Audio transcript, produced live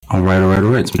All right.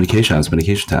 It's medication. It's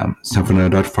medication time. It's time for another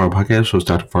Dr. Fargo podcast. Host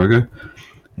Dr. Fargo. In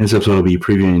this episode, I'll be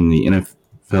previewing the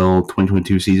NFL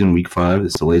 2022 season, Week 5.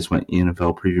 It's the latest my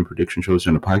NFL preview prediction shows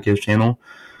on the podcast channel.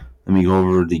 Let me go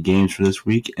over the games for this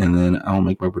week, and then I'll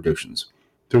make my predictions.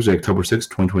 Thursday, October 6th,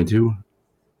 2022.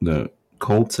 The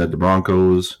Colts at the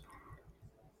Broncos.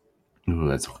 Ooh,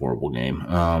 that's a horrible game.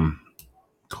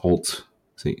 Colts.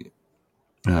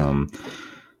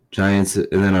 Giants. And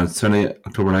then on Sunday,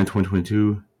 October 9th,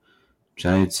 2022.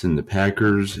 Giants and the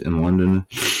Packers in London.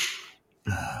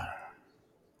 I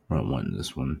won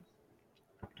this one.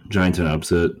 Giants and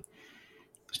upset.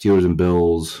 Steelers and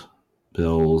Bills.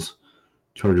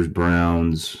 Chargers,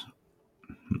 Browns.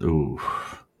 Ooh.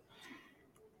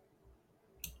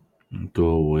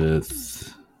 Go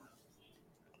with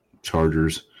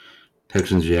Chargers.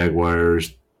 Texans,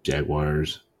 Jaguars.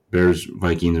 Bears,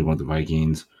 Vikings. I'm going with the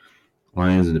Vikings.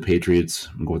 Lions and the Patriots.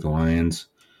 I'm going with the Lions.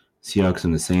 Seahawks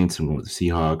and the Saints. I'm going with the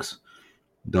Seahawks.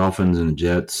 Dolphins and the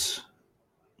Jets.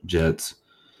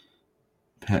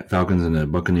 Falcons and the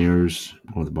Buccaneers.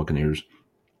 I'm going with the Buccaneers.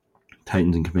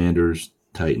 Titans and Commanders.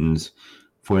 Titans.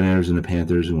 49ers and the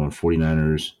Panthers. I'm going with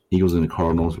 49ers. Eagles and the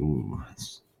Cardinals. Ooh,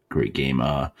 that's a great game.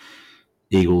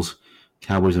 Eagles.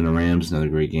 Cowboys and the Rams. Another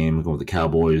great game. I'm going with the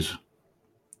Cowboys.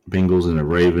 Bengals and the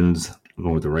Ravens. I'm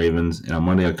going with the Ravens. And on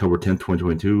Monday, October 10th,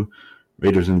 2022,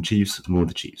 Raiders and the Chiefs. I'm going with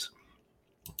the Chiefs.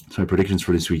 So my predictions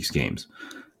for this week's games.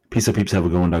 Peace out, peeps. Have a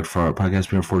good one. Dr. Fargo podcast.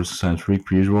 Been 4 times per week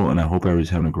per usual, and I hope everybody's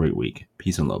having a great week.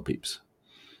 Peace and love, peeps.